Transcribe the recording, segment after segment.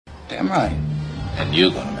Damn right. And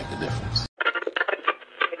you're gonna make the difference.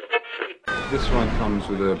 This one comes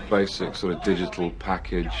with a basic sort of digital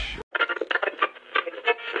package.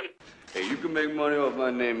 Hey, you can make money off my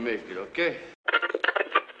name, make it, okay?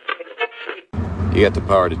 You got the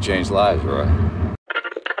power to change lives, Roy.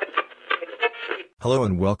 Hello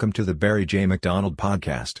and welcome to the Barry J. McDonald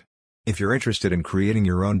Podcast. If you're interested in creating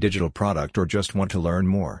your own digital product or just want to learn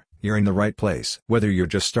more, you're in the right place. Whether you're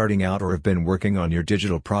just starting out or have been working on your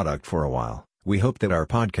digital product for a while, we hope that our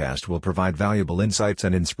podcast will provide valuable insights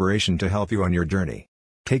and inspiration to help you on your journey.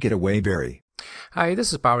 Take it away, Barry. Hi,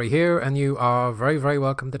 this is Barry here, and you are very, very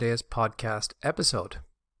welcome to today's podcast episode.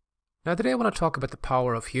 Now, today I want to talk about the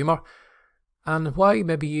power of humour and why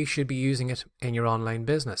maybe you should be using it in your online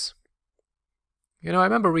business. You know, I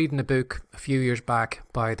remember reading a book a few years back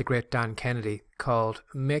by the great Dan Kennedy called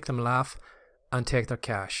Make Them Laugh and Take Their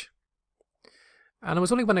Cash. And it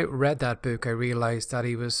was only when I read that book I realised that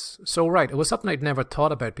he was so right. It was something I'd never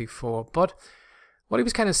thought about before, but what he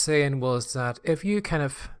was kind of saying was that if you kind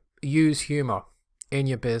of use humour in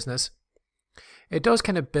your business, it does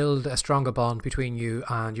kind of build a stronger bond between you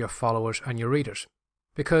and your followers and your readers,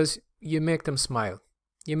 because you make them smile,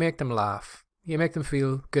 you make them laugh, you make them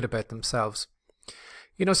feel good about themselves.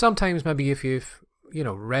 You know, sometimes maybe if you've,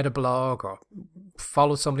 read a blog or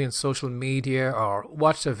followed somebody on social media or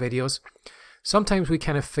watched their videos, sometimes we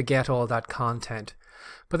kind of forget all that content.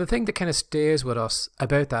 But the thing that kind of stays with us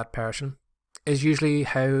about that person is usually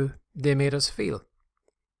how they made us feel.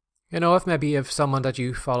 You know, if someone that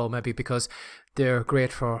you follow, maybe because they're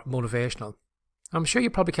great for motivational, I'm sure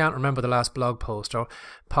you probably can't remember the last blog post or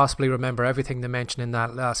possibly remember everything they mentioned in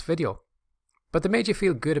that last video. But they made you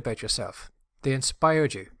feel good about yourself. They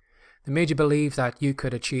inspired you. They made you believe that you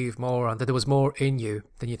could achieve more and that there was more in you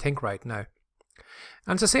than you think right now.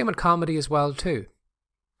 And it's the same with comedy as well too.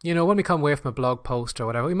 You know, when we come away from a blog post or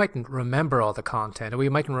whatever, we mightn't remember all the content or we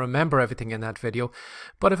mightn't remember everything in that video.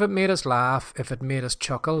 But if it made us laugh, if it made us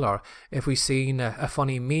chuckle, or if we seen a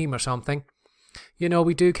funny meme or something, you know,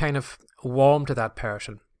 we do kind of warm to that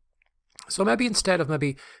person. So maybe instead of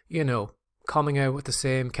coming out with the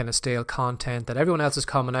same kind of stale content that everyone else is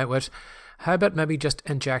coming out with, how about maybe just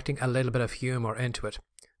injecting a little bit of humour into it,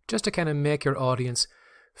 just to kind of make your audience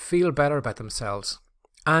feel better about themselves.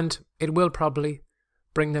 And it will probably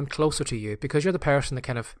bring them closer to you because you're the person that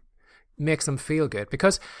kind of makes them feel good.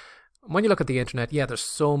 Because when you look at the internet, there's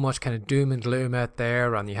so much kind of doom and gloom out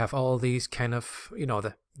there, and you have all these kind of,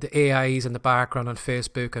 the AIs in the background on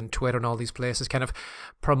Facebook and Twitter and all these places kind of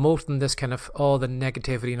promoting this kind of all the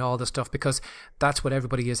negativity and all the stuff because that's what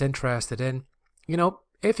everybody is interested in. You know,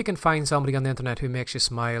 if you can find somebody on the internet who makes you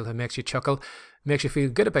smile, who makes you chuckle, makes you feel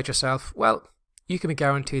good about yourself, well, you can be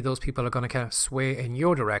guaranteed those people are going to kind of sway in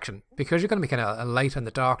your direction because you're going to be kind of a light in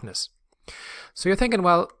the darkness. So you're thinking,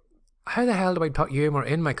 well, how the hell do I put humour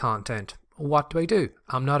in my content? What do I do?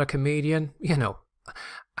 I'm not a comedian,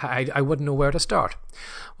 I wouldn't know where to start.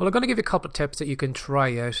 Well, I'm going to give you a couple of tips that you can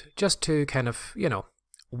try out just to kind of,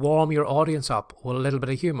 warm your audience up with a little bit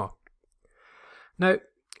of humour. Now,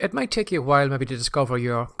 it might take you a while maybe to discover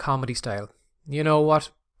your comedy style. You know what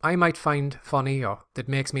I might find funny or that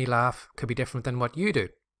makes me laugh could be different than what you do.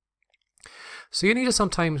 So you need to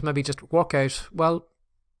sometimes maybe just work out, well,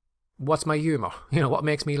 what's my humour? What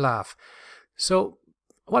makes me laugh? So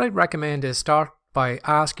what I'd recommend is start by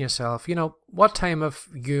asking yourself, what type of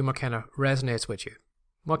humour kind of resonates with you?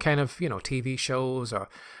 What kind of, TV shows or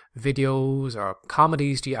videos or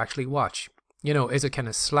comedies do you actually watch? Is it kind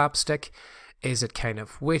of slapstick? Is it kind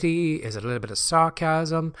of witty? Is it a little bit of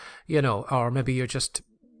sarcasm? Or maybe you're just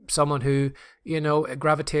someone who,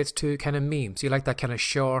 gravitates to kind of memes. You like that kind of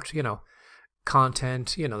short,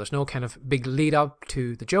 content. There's no kind of big lead up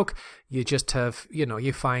to the joke. You just have,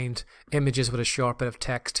 you find images with a short bit of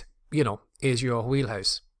text, is your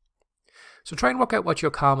wheelhouse. So try and work out what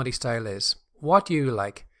your comedy style is. What do you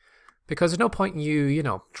like? Because there's no point in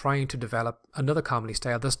you, trying to develop another comedy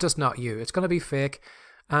style that's just not you. It's going to be fake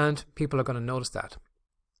and people are going to notice that.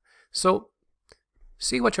 So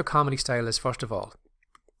see what your comedy style is first of all.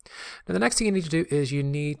 Now the next thing you need to do is you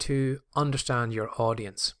need to understand your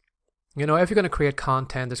audience. If you're going to create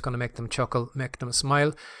content that's going to make them chuckle, make them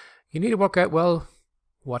smile, you need to work out, well,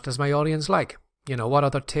 what does my audience like? What are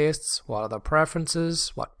their tastes? What are their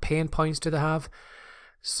preferences? What pain points do they have?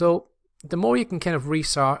 So the more you can kind of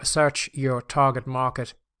research your target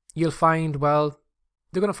market, you'll find, well,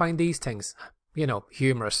 they're going to find these things,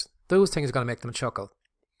 humorous. Those things are going to make them chuckle.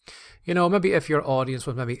 Maybe if your audience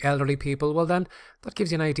was maybe elderly people, well then that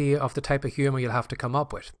gives you an idea of the type of humour you'll have to come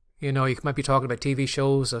up with. You might be talking about TV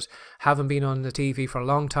shows that haven't been on the TV for a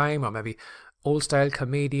long time, or maybe old style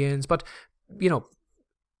comedians, but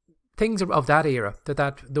things of that era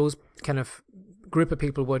that those kind of group of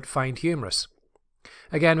people would find humorous.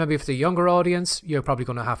 Again, maybe if it's a younger audience, you're probably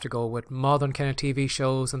going to have to go with modern kind of TV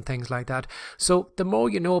shows and things like that. So the more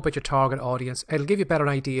you know about your target audience, it'll give you a better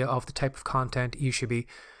idea of the type of content you should be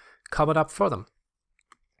coming up for them.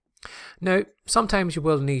 Now, sometimes you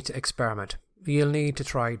will need to experiment. You'll need to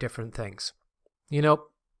try different things,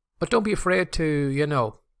 but don't be afraid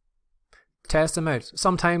to, test them out.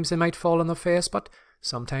 Sometimes they might fall on their face, but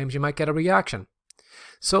sometimes you might get a reaction.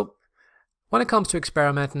 So when it comes to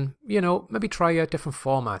experimenting, maybe try out different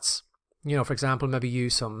formats. For example, maybe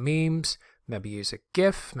use some memes, maybe use a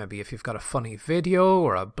GIF, maybe if you've got a funny video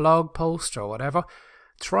or a blog post or whatever,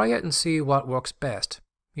 try it and see what works best.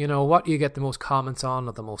 What you get the most comments on,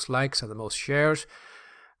 or the most likes, or the most shares,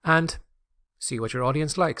 and see what your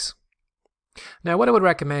audience likes. Now, what I would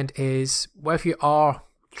recommend is, if you are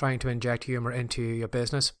trying to inject humor into your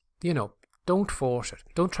business, don't force it.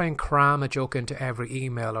 Don't try and cram a joke into every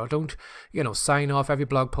email, or don't, sign off every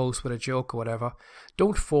blog post with a joke or whatever.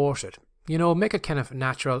 Don't force it. Make it kind of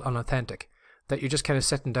natural and authentic. That you're just kind of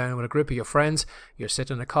sitting down with a group of your friends, you're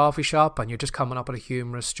sitting in a coffee shop and you're just coming up with a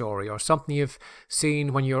humorous story, or something you've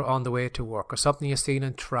seen when you're on the way to work, or something you've seen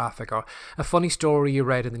in traffic, or a funny story you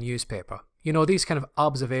read in the newspaper. These kind of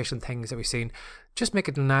observation things that we've seen. Just make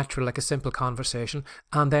it natural, like a simple conversation,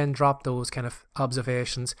 and then drop those kind of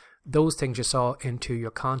observations, those things you saw, into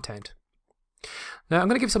your content. Now, I'm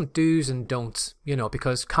going to give some do's and don'ts,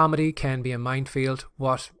 because comedy can be a minefield.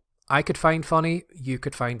 What I could find funny, you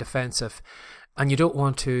could find offensive. And you don't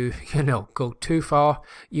want to, go too far.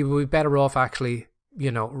 You would be better off actually,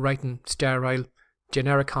 writing sterile,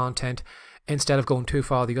 generic content instead of going too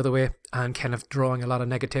far the other way and kind of drawing a lot of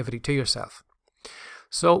negativity to yourself.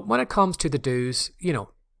 So when it comes to the do's,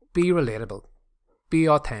 be relatable, be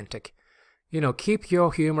authentic, keep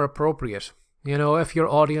your humor appropriate. If your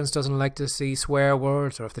audience doesn't like to see swear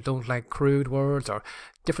words, or if they don't like crude words or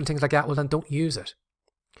different things like that, well, then don't use it.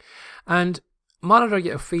 And monitor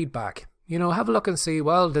your feedback. Have a look and see,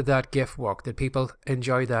 well, did that GIF work? Did people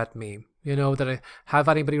enjoy that meme? Did I have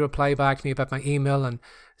anybody reply back to me about my email and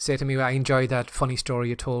say to me, I enjoyed that funny story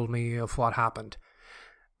you told me of what happened?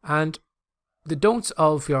 And the don'ts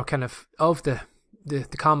of your kind of the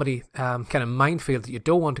comedy kind of minefield that you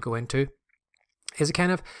don't want to go into is a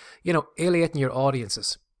kind of, alienating your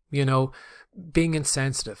audiences, being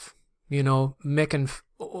insensitive, making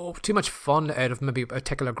too much fun out of maybe a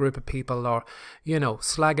particular group of people, or,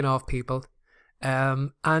 slagging off people.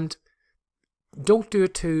 And don't do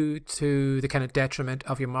it to the kind of detriment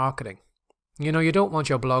of your marketing. You don't want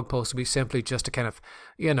your blog post to be simply just a kind of,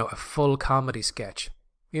 a full comedy sketch.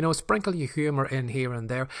 Sprinkle your humor in here and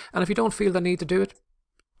there. And if you don't feel the need to do it,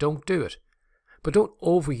 don't do it. But don't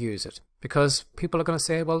overuse it, because people are going to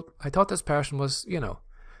say, well, I thought this person was,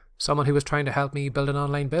 someone who was trying to help me build an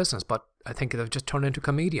online business, but I think they've just turned into a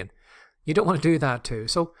comedian. You don't want to do that too.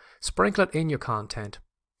 So sprinkle it in your content.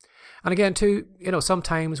 And again, too,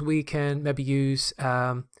 sometimes we can maybe use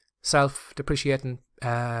self-depreciating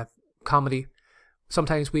comedy.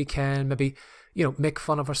 Sometimes we can maybe, make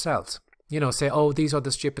fun of ourselves. Say, oh, these are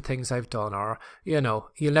the stupid things I've done, or,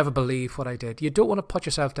 you'll never believe what I did. You don't want to put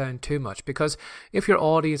yourself down too much, because if your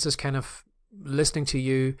audience is kind of listening to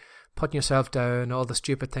you, putting yourself down, all the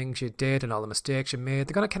stupid things you did and all the mistakes you made,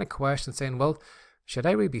 they're going to kind of question, saying, well, should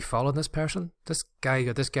I really be following this person? This guy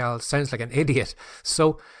or this gal sounds like an idiot.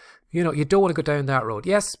 So, you don't want to go down that road.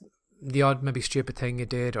 Yes, the odd maybe stupid thing you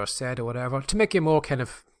did or said or whatever, to make you more kind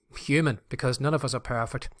of human, because none of us are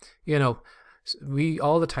perfect. We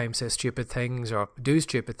all the time say stupid things or do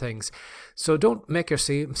stupid things. So don't make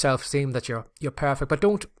yourself seem that you're perfect, but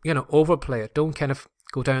don't, overplay it. Don't kind of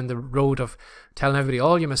go down the road of telling everybody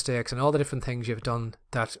all your mistakes and all the different things you've done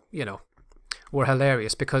that, were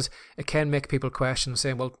hilarious, because it can make people question,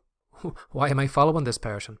 saying, well, why am I following this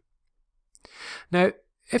person? Now,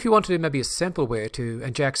 if you want to do maybe a simple way to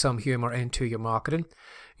inject some humor into your marketing,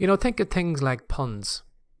 think of things like puns,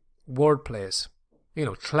 word plays,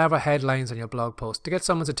 clever headlines on your blog post to get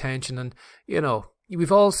someone's attention. And,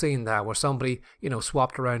 we've all seen that, where somebody,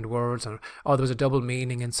 swapped around words, or there was a double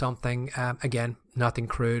meaning in something. Again, nothing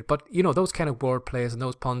crude, but, those kind of word plays and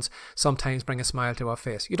those puns sometimes bring a smile to our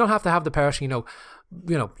face. You don't have to have the person,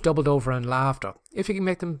 doubled over in laughter. If you can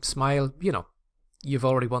make them smile, you've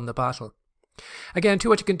already won the battle. Again, too,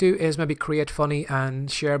 what you can do is maybe create funny and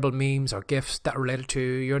shareable memes or GIFs that are related to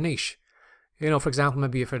your niche. For example,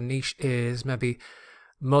 maybe if your niche is maybe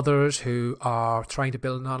mothers who are trying to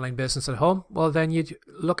build an online business at home, well, then you'd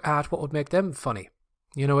look at what would make them funny.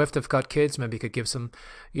 If they've got kids, maybe you could give some,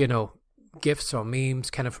 GIFs or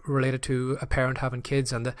memes kind of related to a parent having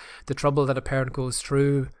kids and the trouble that a parent goes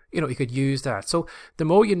through, you could use that. So the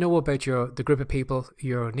more you know about the group of people,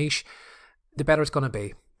 your niche, the better it's going to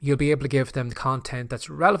be. You'll be able to give them the content that's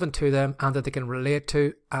relevant to them and that they can relate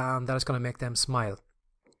to, and that is going to make them smile.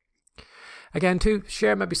 Again, too,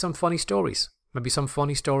 share maybe some funny stories. Maybe some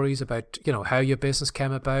funny stories about, how your business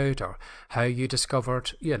came about, or how you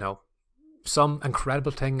discovered, some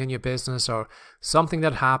incredible thing in your business, or something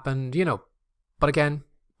that happened, But again,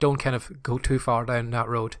 don't kind of go too far down that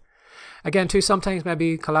road. Again, too, sometimes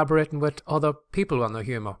maybe collaborating with other people on their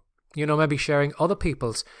humour. Maybe sharing other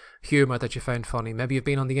people's humour that you found funny. Maybe you've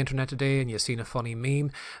been on the internet today and you've seen a funny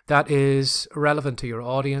meme that is relevant to your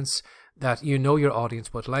audience, that your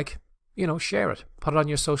audience would like. Share it. Put it on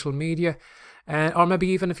your social media. Or maybe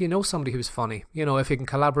even if you know somebody who's funny, if you can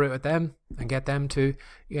collaborate with them and get them to,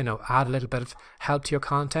 add a little bit of help to your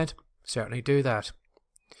content, certainly do that.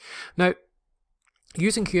 Now,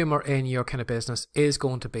 using humour in your kind of business there's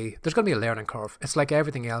going to be a learning curve. It's like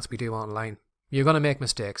everything else we do online. You're going to make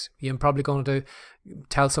mistakes. You're probably going to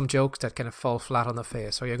tell some jokes that kind of fall flat on the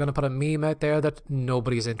face, or you're going to put a meme out there that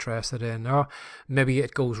nobody's interested in, or maybe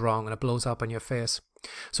it goes wrong and it blows up in your face.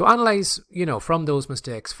 So analyze, from those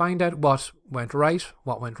mistakes, find out what went right,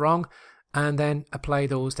 what went wrong, and then apply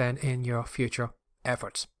those then in your future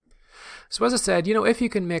efforts. So as I said, if you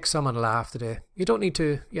can make someone laugh today, you don't need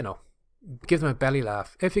to, give them a belly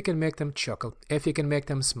laugh. If you can make them chuckle, if you can make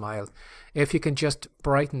them smile, if you can just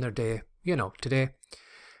brighten their day, today,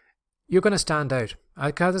 you're going to stand out.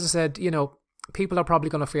 Because as I said, people are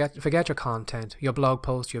probably going to forget your content, your blog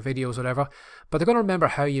posts, your videos, whatever, but they're going to remember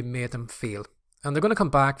how you made them feel. And they're going to come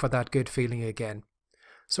back for that good feeling again.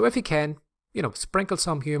 So if you can, sprinkle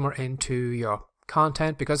some humour into your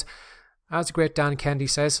content, because as the great Dan Kennedy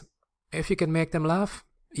says, if you can make them laugh,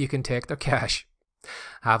 you can take their cash.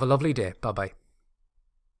 Have a lovely day. Bye-bye.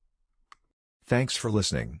 Thanks for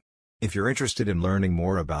listening. If you're interested in learning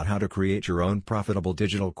more about how to create your own profitable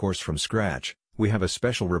digital course from scratch, we have a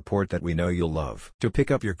special report that we know you'll love. To pick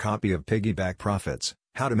up your copy of Piggyback Profits,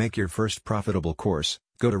 How to Make Your First Profitable Course,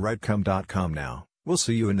 go to writecome.com now. We'll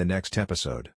see you in the next episode.